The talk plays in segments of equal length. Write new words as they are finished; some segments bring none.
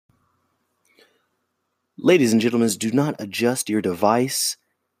Ladies and gentlemen, do not adjust your device.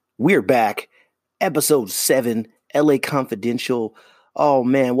 We're back. Episode 7, LA Confidential. Oh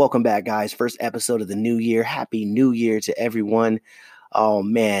man, welcome back, guys. First episode of the new year. Happy New Year to everyone. Oh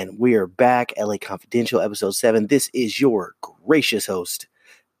man, we are back. LA Confidential, episode 7. This is your gracious host,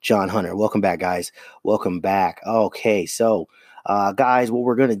 John Hunter. Welcome back, guys. Welcome back. Okay, so guys, what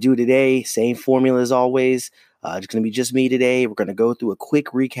we're going to do today, same formula as always. It's going to be just me today. We're going to go through a quick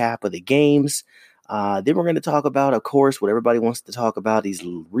recap of the games. Then we're going to talk about, of course, what everybody wants to talk about, these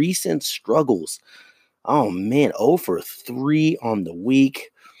recent struggles. Oh, man, 0 for 3 on the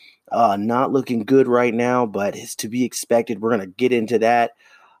week. Not looking good right now, but it's to be expected. We're going to get into that.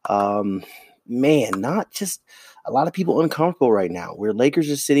 Not just a lot of people uncomfortable right now. Where Lakers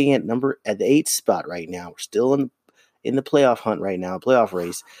are sitting at the 8th spot right now. We're still in the playoff hunt right now, playoff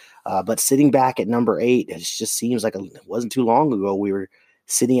race. But sitting back at number 8, it just seems like it wasn't too long ago we were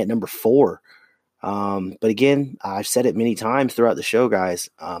sitting at number 4. But again, I've said it many times throughout the show, guys.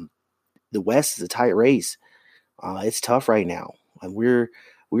 The West is a tight race. It's tough right now. And we're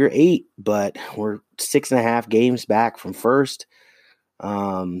 8, but we're 6.5 games back from first.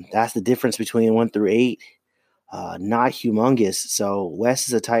 That's the difference between 1 through 8. Not humongous. So West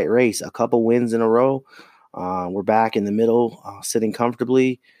is a tight race. A couple wins in a row. We're back in the middle, sitting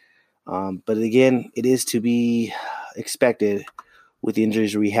comfortably. But again, it is to be expected with the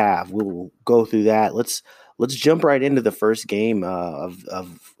injuries we have. We'll go through that. Let's jump right into the first game of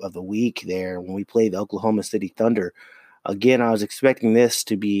the week there when we played the Oklahoma City Thunder. Again, I was expecting this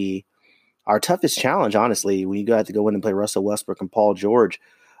to be our toughest challenge, honestly, when you got to go in and play Russell Westbrook and Paul George.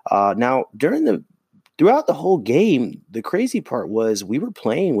 Now, throughout the whole game, the crazy part was we were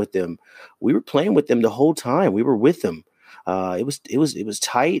playing with them. We were playing with them the whole time. We were with them. It was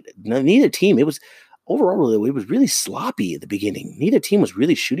tight. Neither team. Overall, it was really sloppy at the beginning. Neither team was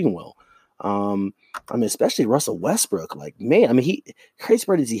really shooting well. Especially Russell Westbrook. Crazy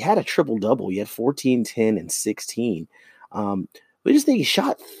part is he had a triple-double. He had 14, 10, and 16. We just think he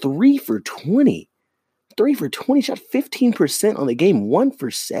shot 3 for 20. 3 for 20, shot 15% on the game, 1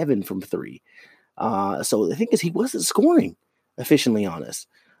 for 7 from 3. So the thing is he wasn't scoring efficiently on us.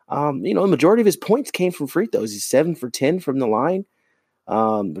 The majority of his points came from free throws. He's 7 for 10 from the line.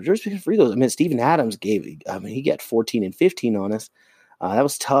 Majority of free throws. Steven Adams he got 14 and 15 on us. That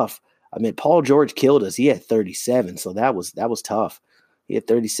was tough. Paul George killed us. He had 37, so that was tough. He had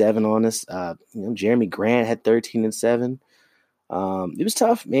 37 on us. Jeremy Grant had 13 and 7. It was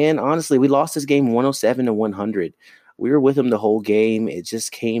tough, man. Honestly, we lost this game 107-100. We were with them the whole game. It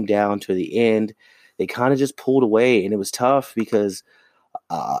just came down to the end. They kind of just pulled away, and it was tough because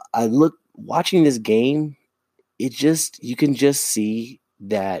watching this game, you can just see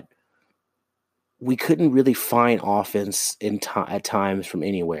that we couldn't really find offense at times from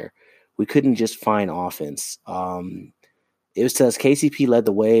anywhere. We couldn't just find offense. It was us. KCP led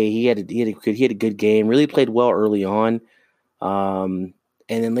the way. He had a good game. Really played well early on, and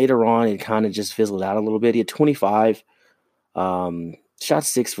then later on it kind of just fizzled out a little bit. He had 25, shot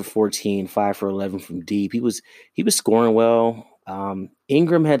 6 for 14, 5 for 11 from deep. He was scoring well.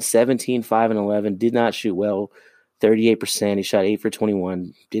 Ingram had 17, 5 and 11. Did not shoot well. 38%. He shot 8 for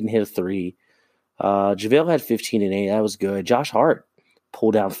 21. Didn't hit a 3. JaVale had 15 and 8. That was good. Josh Hart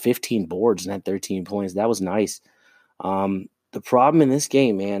pulled down 15 boards and had 13 points. That was nice. The problem in this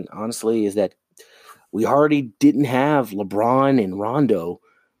game, man, honestly, is that we already didn't have LeBron and Rondo.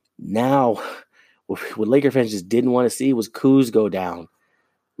 Now, what Laker fans just didn't want to see was Kuz go down.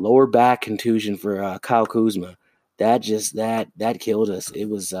 Lower back contusion for Kyle Kuzma. That killed us. It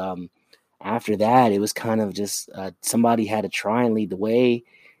was after that, it was kind of just somebody had to try and lead the way.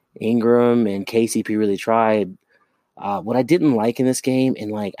 Ingram and KCP really tried. What I didn't like in this game,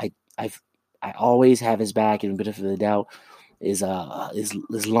 and I always have his back in a bit of the doubt, is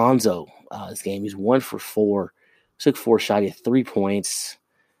Lonzo. This game, he's 1 for 4, took 4 shots, he had 3 points,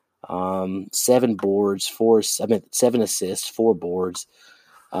 7 boards, 7 assists, 4 boards.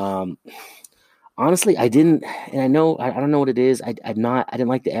 Honestly, I don't know what it is. I didn't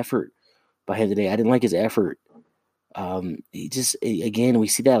like the effort by him today. I didn't like his effort. Again, we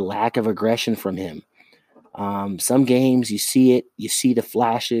see that lack of aggression from him. Some games you see it, you see the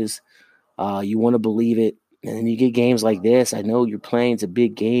flashes, you want to believe it, and then you get games like this. I know you're playing, it's a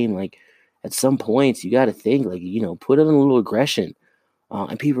big game. Like at some points, you got to think put in a little aggression.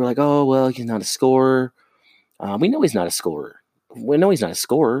 And people are like, "Oh, well, he's not a scorer." We know he's not a scorer. We know he's not a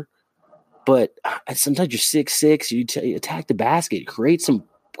scorer. But sometimes you're 6'6", you attack the basket, create some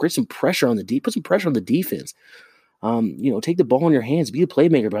pressure on put some pressure on the defense. Take the ball in your hands, be a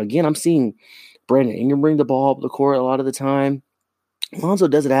playmaker. But again, I'm seeing Brandon Ingram bring the ball up the court a lot of the time. Lonzo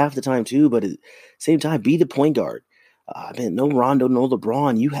does it half the time too, but at the same time, be the point guard. No Rondo, no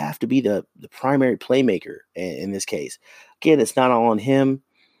LeBron. You have to be the primary playmaker in this case. Again, it's not all on him.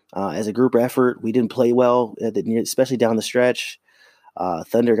 As a group effort, we didn't play well, especially down the stretch.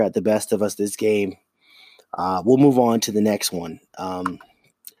 Thunder got the best of us this game. We'll move on to the next one.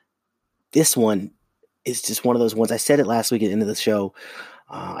 This one is just one of those ones. I said it last week at the end of the show.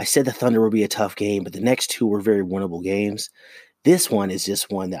 I said the Thunder would be a tough game, but the next two were very winnable games. This one is just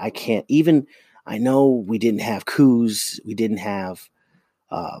one that I can't even. I know we didn't have Kuz, we didn't have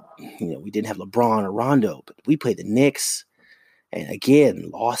LeBron or Rondo, but we played the Knicks, and again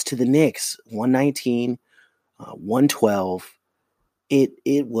lost to the Knicks, 119, 112.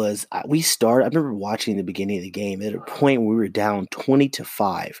 It was we started. I remember watching the beginning of the game at a point where we were down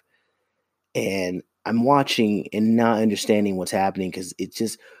 20-5, and I'm watching and not understanding what's happening because it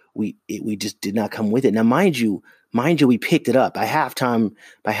just we just did not come with it. Now, mind you, we picked it up by halftime.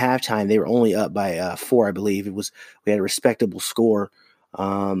 By halftime, they were only up by 4, I believe. We had a respectable score.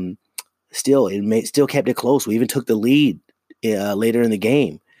 Still kept it close. We even took the lead later in the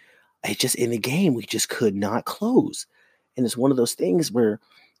game. In the game we just could not close, and it's one of those things where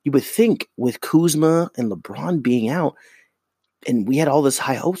you would think with Kuzma and LeBron being out, and we had all this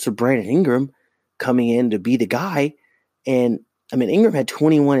high hopes for Brandon Ingram coming in to be the guy. And I mean, Ingram had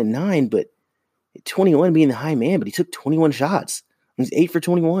 21 and 9, but 21 being the high man, but he took 21 shots. He was 8 for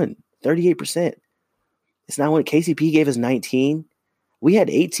 21, 38%. It's not when KCP gave us 19. We had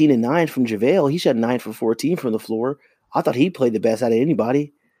 18 and 9 from JaVale. He shot 9 for 14 from the floor. I thought he played the best out of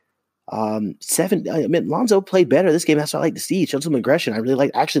anybody. Lonzo played better this game. That's what I like to see. He showed some aggression. I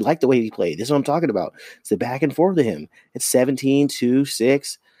really actually like the way he played. This is what I'm talking about. It's the back and forth to him. It's 17, 2,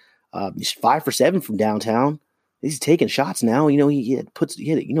 6. He's 5 for 7 from downtown. He's taking shots now.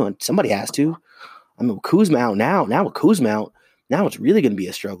 Somebody has to. I mean, Kuzma out now. Now with Kuzma out, now it's really going to be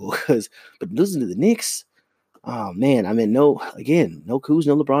a struggle. But listen to the Knicks. Oh man, I mean, no Kuz,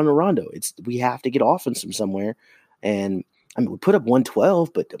 no LeBron, no Rondo. We have to get offense from somewhere. And I mean, we put up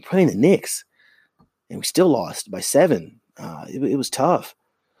 112, but playing the Knicks, and we still lost by 7. It was tough.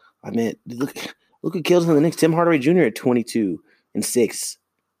 I mean, look who kills in the Knicks. Tim Hardaway Jr. at 22 and 6.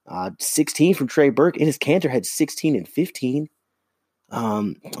 16 from Trey Burke. Enes Kanter had 16 and 15.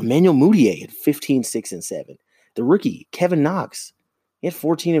 Emmanuel Mudiay had 15, 6, and 7. The rookie, Kevin Knox, he had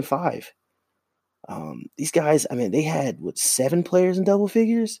 14 and 5. These guys, I mean, they had 7 players in double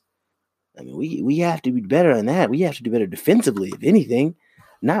figures. I mean, we have to be better than that. We have to do better defensively, if anything.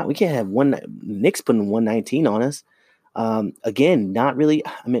 We can't have Knicks putting 119 on us. Again, not really.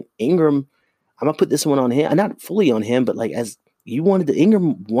 I mean, Ingram, I'm gonna put this one on him. Not fully on him, but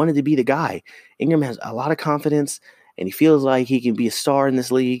Ingram wanted to be the guy. Ingram has a lot of confidence, and he feels like he can be a star in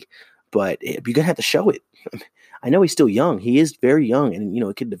this league. But you're gonna have to show it. I know he's still young. He is very young, and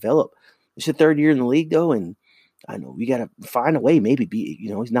it could develop. It's the 3rd year in the league, though, and I know we got to find a way. Maybe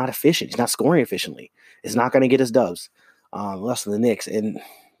he's not efficient. He's not scoring efficiently. It's not going to get us dubs. Less than the Knicks, and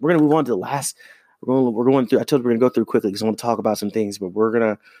we're going to move on to the last. We're going through. I told you we're going to go through quickly because I want to talk about some things, but we're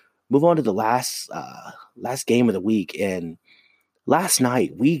going to move on to the last game of the week. And last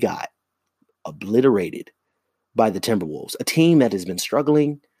night we got obliterated by the Timberwolves, a team that has been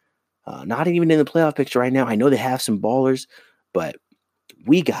struggling, not even in the playoff picture right now. I know they have some ballers, but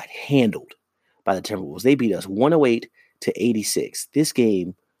we got handled by the Timberwolves. They beat us 108-86. This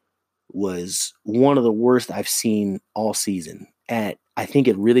game was one of the worst I've seen all season. I think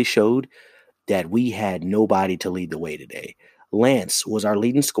it really showed that we had nobody to lead the way today. Lance was our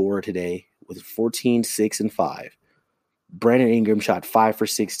leading scorer today with 14, 6, and 5. Brandon Ingram shot 5 for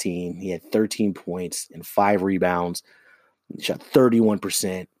 16. He had 13 points and 5 rebounds. He shot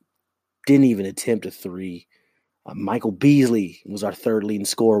 31%. Didn't even attempt a 3. Michael Beasley was our 3rd leading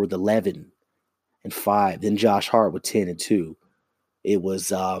scorer with 11 and 5. Then Josh Hart with 10 and 2. It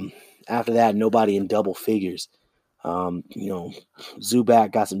was after that, nobody in double figures.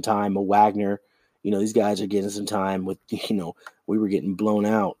 Zubac got some time. Mo Wagner, these guys are getting some time. We were getting blown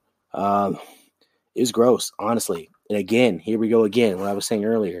out. It was gross, honestly. And again, here we go again. What I was saying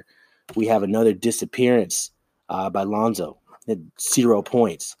earlier, we have another disappearance by Lonzo. At 0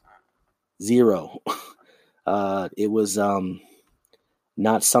 points. 0. It was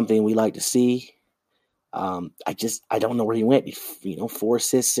not something we like to see. I don't know where he went. 4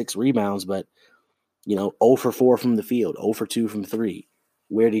 assists, 6 rebounds, but 0 for 4 from the field, 0 for 2 from 3.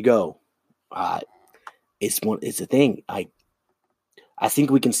 Where'd he go? It's a thing. I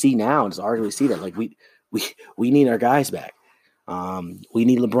think we can see now, and it's hard to see that. Like we need our guys back. We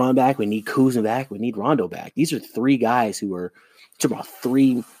need LeBron back. We need Kuzma back. We need Rondo back. These are 3 guys who are about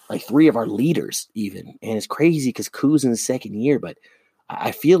 3 of our leaders even. And it's crazy because Kuz in the 2nd year, but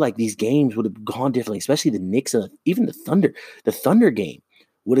I feel like these games would have gone differently, especially the Knicks and even the Thunder. The Thunder game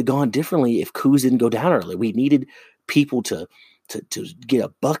would have gone differently if Kuz didn't go down early. We needed people to get a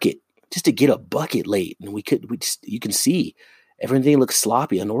bucket, just to get a bucket late, and you can see everything looked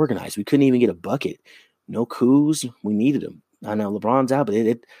sloppy, unorganized. We couldn't even get a bucket. No Kuz, we needed him. I know LeBron's out, but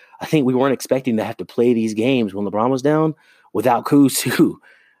I think we weren't expecting to have to play these games when LeBron was down without Kuz too.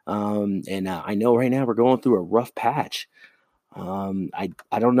 I know right now we're going through a rough patch. I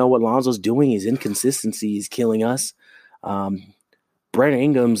don't know what Lonzo's doing. His inconsistency is killing us. Brandon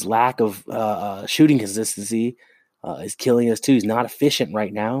Ingram's lack of shooting consistency is killing us too. He's not efficient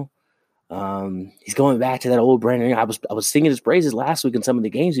right now. He's going back to that old Brandon Ingram. I was singing his praises last week in some of the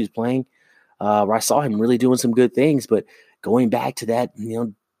games he was playing, where I saw him really doing some good things, but going back to that,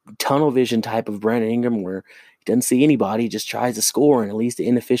 tunnel vision type of Brandon Ingram where he doesn't see anybody, just tries to score, and at least the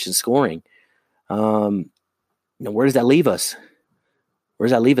inefficient scoring. Where does that leave us? Where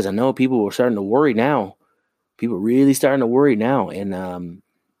does that leave us? I know people are starting to worry now. People are really starting to worry now, and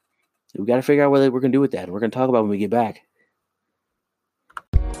we got to figure out what we're going to do with that. We're going to talk about when we get back.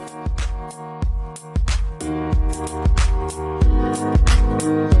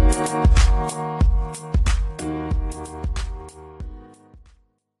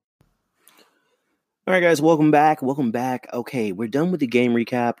 All right, guys, welcome back. Okay, we're done with the game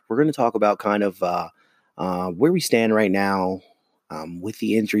recap. We're going to talk about kind of where we stand right now with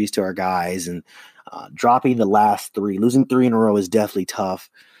the injuries to our guys and dropping the last three. Losing 3 in a row is definitely tough.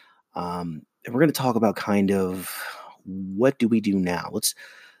 And we're going to talk about kind of what do we do now. Let's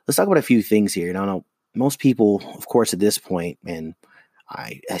talk about a few things here. Now, most people, of course, at this point, and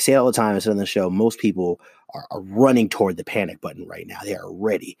I say it all the time, I said on the show, most people are running toward the panic button right now. They are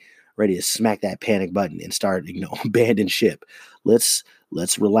ready to smack that panic button and start, abandon ship. Let's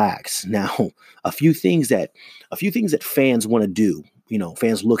relax. Now, a few things that fans want to do,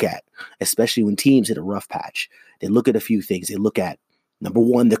 fans look at, especially when teams hit a rough patch. They look at a few things. They look at, number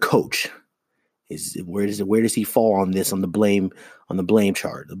one, the coach. Where does he fall on this, on the blame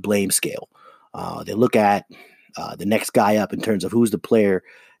chart, the blame scale? They look at the next guy up in terms of who's the player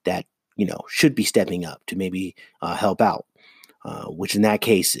that, should be stepping up to maybe help out. Which in that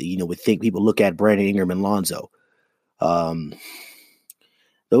case, would think people look at Brandon Ingram and Lonzo.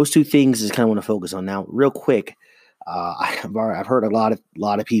 Those two things is kind of want to focus on now. Real quick, I've heard a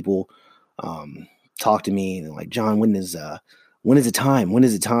lot of people talk to me and like, John, when is the time? When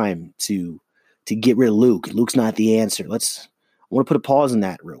is the time to get rid of Luke? Luke's not the answer. I want to put a pause on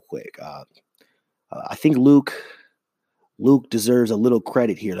that real quick. I think Luke deserves a little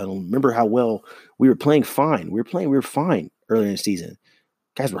credit here. I don't remember how well we were playing. Fine, we were fine earlier in the season.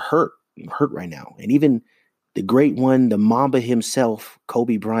 Guys were hurt right now, and even the great one, the Mamba himself,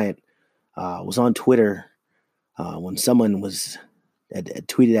 Kobe Bryant, was on Twitter when someone had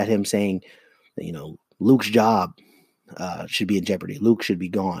tweeted at him saying, that, Luke's job should be in jeopardy. Luke should be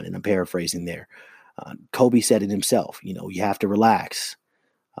gone, and I'm paraphrasing there. Kobe said it himself. You have to relax.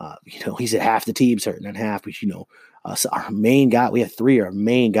 He said half the team's hurt, not half, but so our main guy, we have 3 our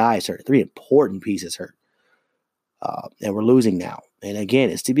main guys hurt, 3 important pieces hurt. And we're losing now. And again,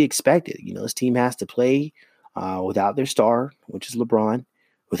 it's to be expected. This team has to play without their star, which is LeBron,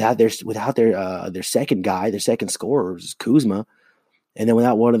 without their second guy, their second scorer, which is Kuzma, and then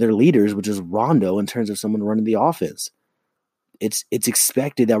without one of their leaders, which is Rondo, in terms of someone running the offense. It's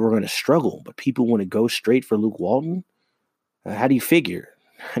expected that we're going to struggle, but people want to go straight for Luke Walton. How do you figure?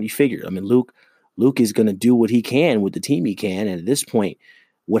 I mean, Luke is going to do what he can with the team he can, and at this point,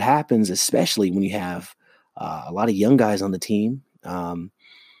 what happens, especially when you have a lot of young guys on the team, no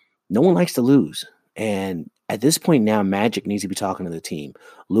one likes to lose. And at this point now, Magic needs to be talking to the team.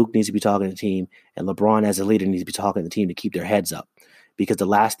 Luke needs to be talking to the team. And LeBron, as a leader, needs to be talking to the team to keep their heads up. Because the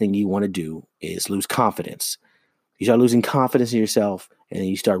last thing you want to do is lose confidence. You start losing confidence in yourself, and then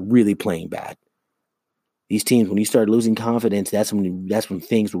you start really playing bad. These teams, when you start losing confidence, that's when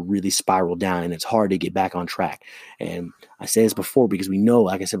things will really spiral down, and it's hard to get back on track. And I say this before because we know,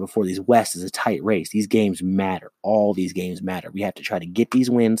 like I said before, these West is a tight race. These games matter. All these games matter. We have to try to get these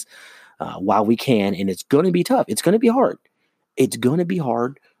wins while we can, and it's going to be tough. It's going to be hard. It's going to be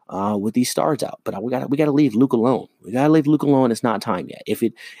hard with these stars out. But we got to leave Luke alone. We got to leave Luke alone. It's not time yet. If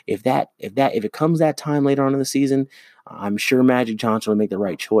it comes that time later on in the season, I'm sure Magic Johnson will make the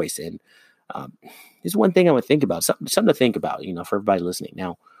right choice. And there's one thing I would think about, something to think about, for everybody listening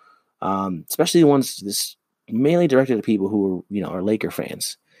now, especially the ones this mainly directed to people who are Laker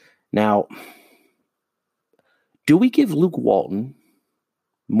fans. Now, do we give Luke Walton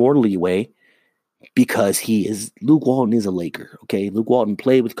more leeway because Luke Walton is a Laker? Okay, Luke Walton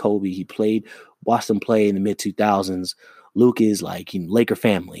played with Kobe. He watched him play in the mid 2000s. Luke is like, Laker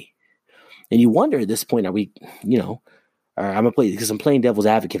family. And you wonder at this point, are we, or I'm gonna play because I'm playing devil's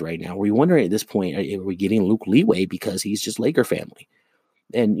advocate right now. We're wondering at this point, are we getting Luke leeway because he's just Laker family?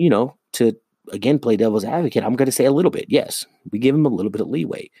 And to again play devil's advocate, I'm gonna say a little bit. Yes, we give him a little bit of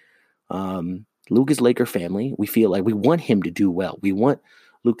leeway. Luke is Laker family. We feel like we want him to do well. We want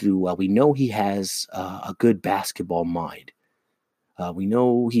Luke to do well. We know he has a good basketball mind. We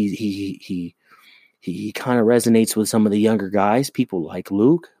know he kind of resonates with some of the younger guys, people like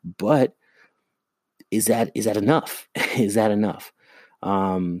Luke, but is that enough? Is that enough?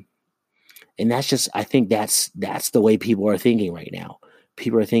 And that's just, I think that's the way people are thinking right now.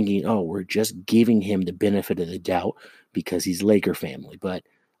 People are thinking, oh, we're just giving him the benefit of the doubt because he's Laker family. But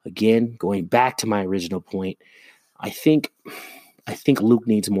again, going back to my original point, I think Luke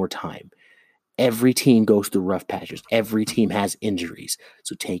needs more time. Every team goes through rough patches. Every team has injuries.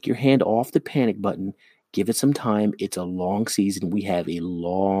 So take your hand off the panic button. Give it some time. It's a long season. We have a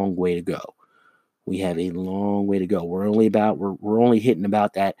long way to go. We're only hitting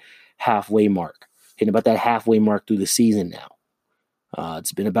about that halfway mark. Hitting about that halfway mark through the season now.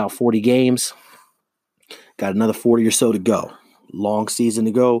 It's been about 40 games. Got another 40 or so to go. Long season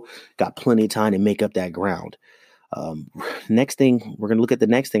to go. Got plenty of time to make up that ground. Next thing, we're going to look at the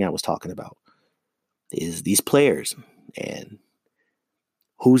next thing I was talking about is these players and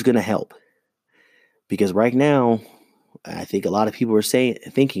who's going to help. Because right now, I think a lot of people are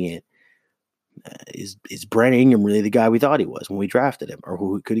thinking it, is Brandon Ingram really the guy we thought he was when we drafted him, or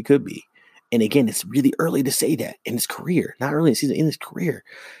who he could be? And again, it's really early to say that in his career, not early in the season, in his career.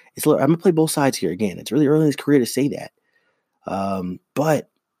 I'm going to play both sides here again. It's really early in his career to say that. But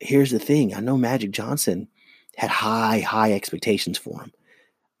here's the thing. I know Magic Johnson had high expectations for him.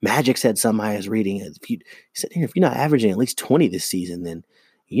 Magic said something I was reading. He said, if you're not averaging at least 20 this season, then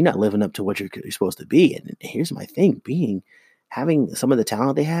you're not living up to what you're supposed to be. And here's my thing, having some of the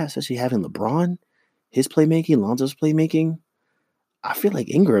talent they have, especially having LeBron, his playmaking, Lonzo's playmaking, I feel like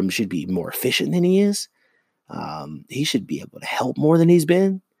Ingram should be more efficient than he is. He should be able to help more than he's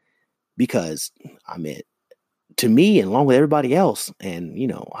been because, to me and along with everybody else, and,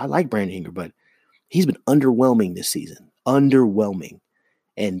 I like Brandon Ingram, but he's been underwhelming this season. Underwhelming.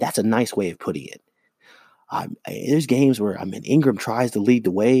 And that's a nice way of putting it. There's games where, Ingram tries to lead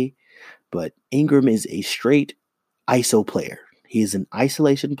the way, but Ingram is a straight ISO player. He is an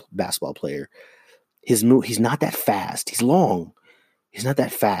isolation basketball player. He's not that fast. He's long. He's not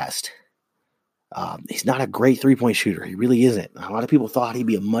that fast. He's not a great three-point shooter. He really isn't. A lot of people thought he'd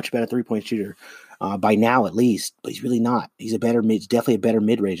be a much better three-point shooter by now at least, but he's really not. He's definitely a better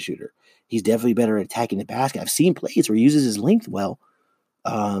mid-range shooter. He's definitely better at attacking the basket. I've seen plays where he uses his length well,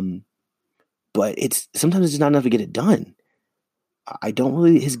 but sometimes it's just not enough to get it done.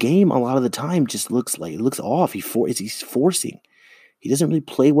 His game a lot of the time just looks off. He's forcing. He doesn't really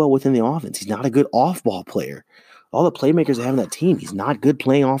play well within the offense. He's not a good off-ball player. All the playmakers that have on that team, he's not good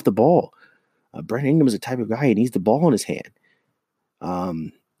playing off the ball. Brandon Ingram is the type of guy who needs the ball in his hand.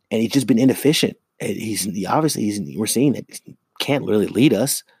 And he's just been inefficient. We're seeing that he can't really lead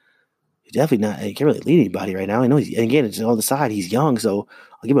us. He's definitely not. He can't really lead anybody right now. I know it's on the side. He's young, so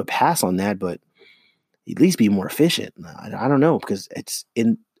I'll give him a pass on that, but at least be more efficient. I don't know, because it's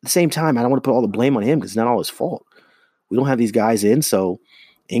in the same time, I don't want to put all the blame on him because it's not all his fault. We don't have these guys in, so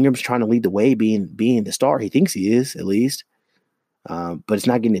Ingram's trying to lead the way, being the star. He thinks he is, at least, but it's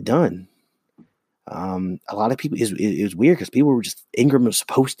not getting it done. A lot of people, it was weird because people were just, Ingram was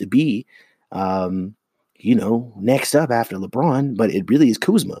supposed to be, next up after LeBron, but it really is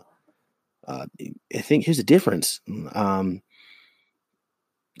Kuzma. I think here's the difference.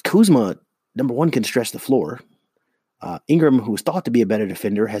 Kuzma, number one, can stretch the floor. Ingram, who was thought to be a better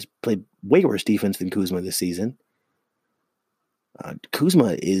defender, has played way worse defense than Kuzma this season.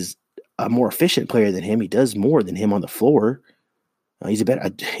 Kuzma is a more efficient player than him. He does more than him on the floor.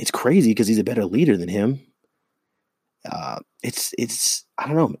 It's crazy because he's a better leader than him. I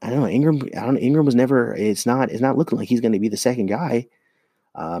don't know. Ingram was never, it's not looking like he's going to be the second guy.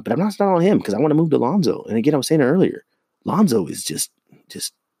 But I'm not starting on him because I want to move to Lonzo. And again, I was saying earlier, Lonzo is just,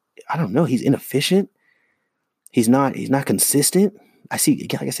 I don't know. He's inefficient. He's not consistent.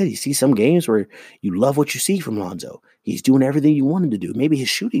 Like I said, you see some games where you love what you see from Lonzo. He's doing everything you want him to do. Maybe his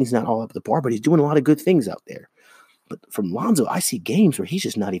shooting's not all up to the par, but he's doing a lot of good things out there. But from Lonzo, I see games where he's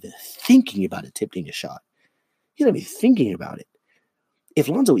just not even thinking about attempting a shot. He's not even thinking about it. If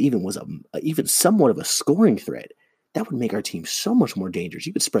Lonzo even was even somewhat of a scoring threat, that would make our team so much more dangerous.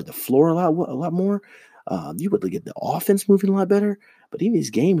 You could spread the floor a lot more. You would get the offense moving a lot better. But even these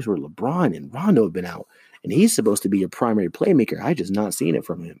games where LeBron and Rondo have been out, and he's supposed to be your primary playmaker, I just not seen it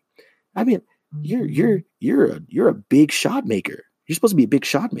from him. You're a big shot maker. You're supposed to be a big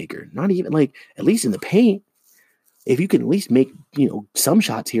shot maker. Not even like at least in the paint. If you can at least make some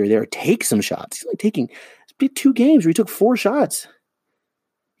shots here or there, take some shots. He's like taking 2 games where he took 4 shots.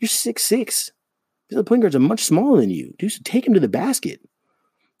 You're 6'6". The point guards are much smaller than you. Dude, take him to the basket.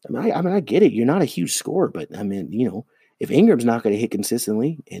 I get it. You're not a huge scorer, but if Ingram's not going to hit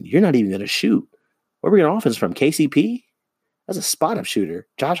consistently and you're not even going to shoot, where are we going to offense from? KCP? That's a spot-up shooter.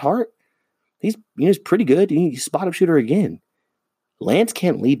 Josh Hart? He's pretty good. He's a spot-up shooter again. Lance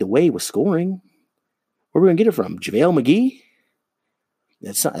can't lead the way with scoring. Where are we going to get it from? JaVale McGee?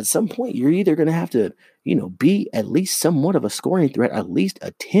 At some point, you're either going to have to, be at least somewhat of a scoring threat, at least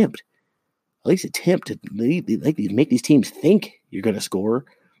attempt to make these teams think you're going to score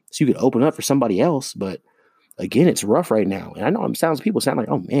so you can open up for somebody else. But again, it's rough right now. And I know people sound like,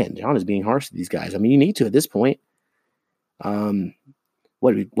 oh man, John is being harsh to these guys. I mean, you need to at this point.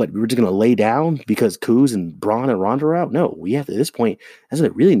 We're just going to lay down because Kuz and Braun and Rondo are out? No, we have to, at this point, that's when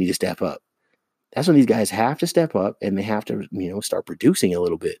they really need to step up. That's when these guys have to step up and they have to, start producing a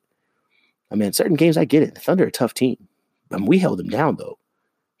little bit. I mean, certain games, I get it. The Thunder are a tough team. We held them down, though.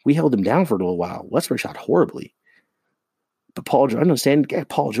 We held them down for a little while. Westbrook shot horribly. But Paul George, I understand.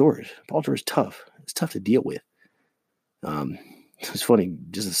 Paul George is tough. It's tough to deal with. It's funny,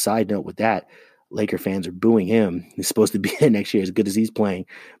 just a side note with that. Laker fans are booing him. He's supposed to be in next year as good as he's playing,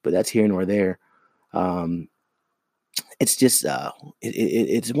 but that's here nor there. It's just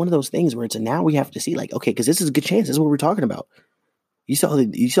it's one of those things where now we have to see okay, because this is a good chance. This is what we're talking about. You saw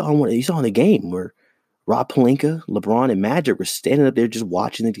in the game where Rob Pelinka, LeBron, and Magic were standing up there just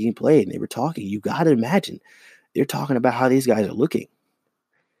watching the team play, and they were talking. You got to imagine they're talking about how these guys are looking.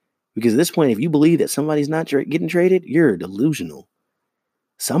 Because at this point, if you believe that somebody's not getting traded, you're delusional.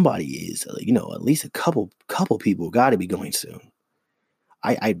 Somebody is, at least a couple people got to be going soon.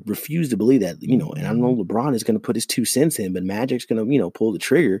 I refuse to believe that, and I know LeBron is going to put his 2 cents in, but Magic's going to, pull the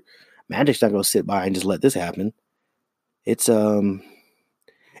trigger. Magic's not going to sit by and just let this happen. It's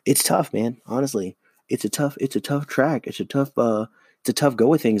tough, man. Honestly, it's a tough track. It's a tough go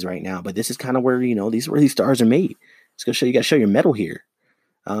with things right now. But this is kind of where, these are where these stars are made. It's going to show you got to show your mettle here.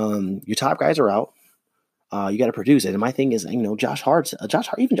 Your top guys are out. You got to produce it. And my thing is, Josh Hart, he's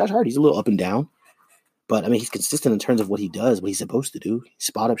a little up and down. But, I mean, he's consistent in terms of what he does, what he's supposed to do. He's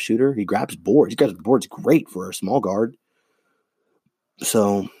spot-up shooter. He grabs boards. He grabs boards great for a small guard.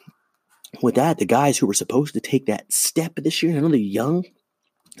 So, with that, the guys who were supposed to take that step this year, I know they're young,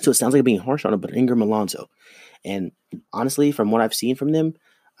 so it sounds like I'm being harsh on them, but Ingram, Alonzo. And honestly, from what I've seen from them,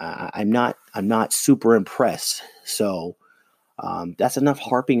 I'm not super impressed. So, that's enough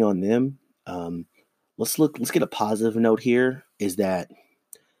harping on them. Let's get a positive note here, is that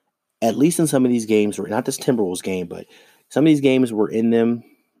at least in some of these games, not this Timberwolves game, but some of these games we're in them.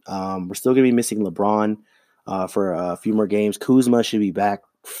 We're still going to be missing LeBron for a few more games. Kuzma should be back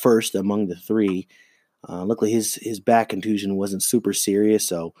first among the 3. Luckily, his back contusion wasn't super serious,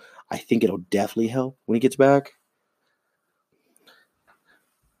 so I think it'll definitely help when he gets back.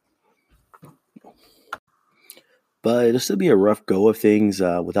 But it'll still be a rough go of things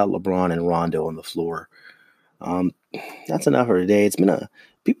without LeBron and Rondo on the floor. That's enough for today. It's been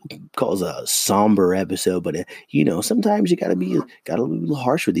people call it a somber episode, but sometimes you gotta be a little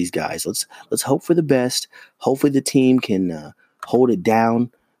harsh with these guys. Let's hope for the best. Hopefully the team can hold it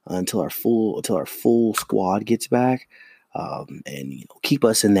down until our full squad gets back, and keep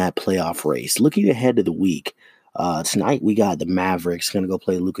us in that playoff race. Looking ahead to the week, tonight we got the Mavericks going to go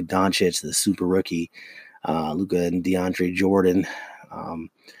play Luka Doncic, the super rookie, Luka and DeAndre Jordan.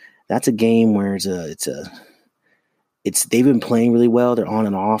 That's a game where they've been playing really well. They're on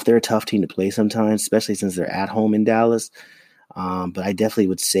and off. They're a tough team to play sometimes, especially since they're at home in Dallas. But I definitely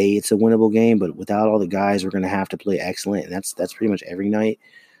would say it's a winnable game. But without all the guys, we're going to have to play excellent, and that's pretty much every night.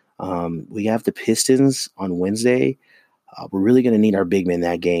 We have the Pistons on Wednesday. We're really going to need our big men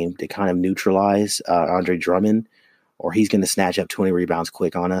that game to kind of neutralize Andre Drummond, or he's going to snatch up 20 rebounds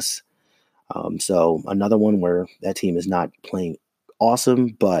quick on us. So another one where that team is not playing awesome,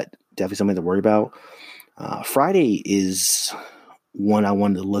 but definitely something to worry about. Friday is one I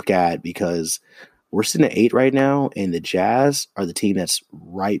wanted to look at because we're sitting at 8 right now, and the Jazz are the team that's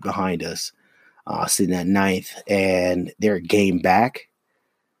right behind us, sitting at 9th, and they're a game back.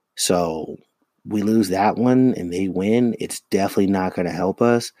 So we lose that one and they win, it's definitely not going to help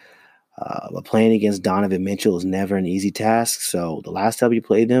us. But playing against Donovan Mitchell is never an easy task. So the last time we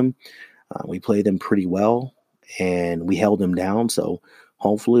played them pretty well, and we held them down. So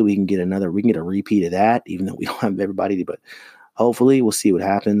hopefully we can get a repeat of that, even though we don't have everybody, but hopefully we'll see what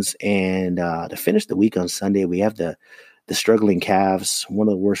happens. And to finish the week on Sunday, we have the struggling Cavs, one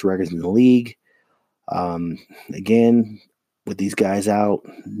of the worst records in the league. Again, with these guys out,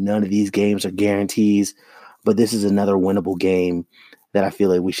 none of these games are guarantees, but this is another winnable game that I feel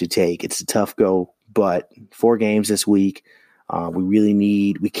like we should take. It's a tough go, but 4 games this week.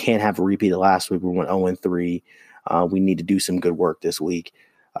 We can't have a repeat of last week. We went 0-3. We need to do some good work this week.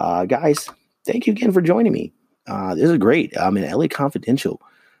 Guys, thank you again for joining me. This is great. I'm in LA Confidential,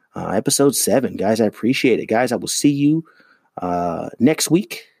 episode 7. Guys, I appreciate it. Guys, I will see you next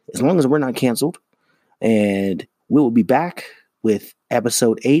week, as long as we're not canceled. And we will be back with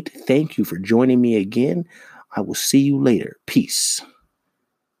episode 8. Thank you for joining me again. I will see you later. Peace.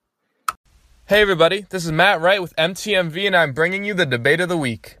 Hey everybody, this is Matt Wright with MTMV, and I'm bringing you the debate of the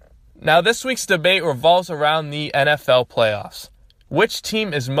week. Now, this week's debate revolves around the NFL playoffs. Which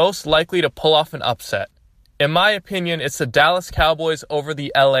team is most likely to pull off an upset? In my opinion, it's the Dallas Cowboys over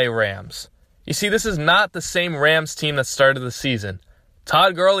the LA Rams. You see, this is not the same Rams team that started the season.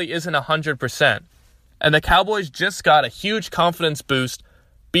 Todd Gurley isn't 100%, and the Cowboys just got a huge confidence boost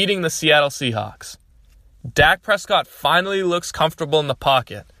beating the Seattle Seahawks. Dak Prescott finally looks comfortable in the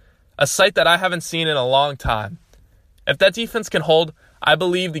pocket, a sight that I haven't seen in a long time. If that defense can hold, I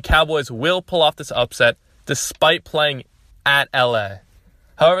believe the Cowboys will pull off this upset despite playing at LA.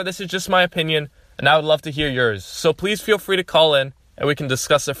 However, this is just my opinion, and I would love to hear yours. So please feel free to call in, and we can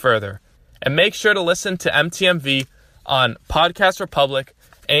discuss it further. And make sure to listen to MTMV on Podcast Republic,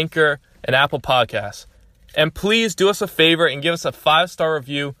 Anchor, and Apple Podcasts. And please do us a favor and give us a 5-star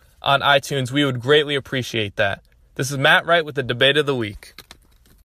review on iTunes. We would greatly appreciate that. This is Matt Wright with the Debate of the Week.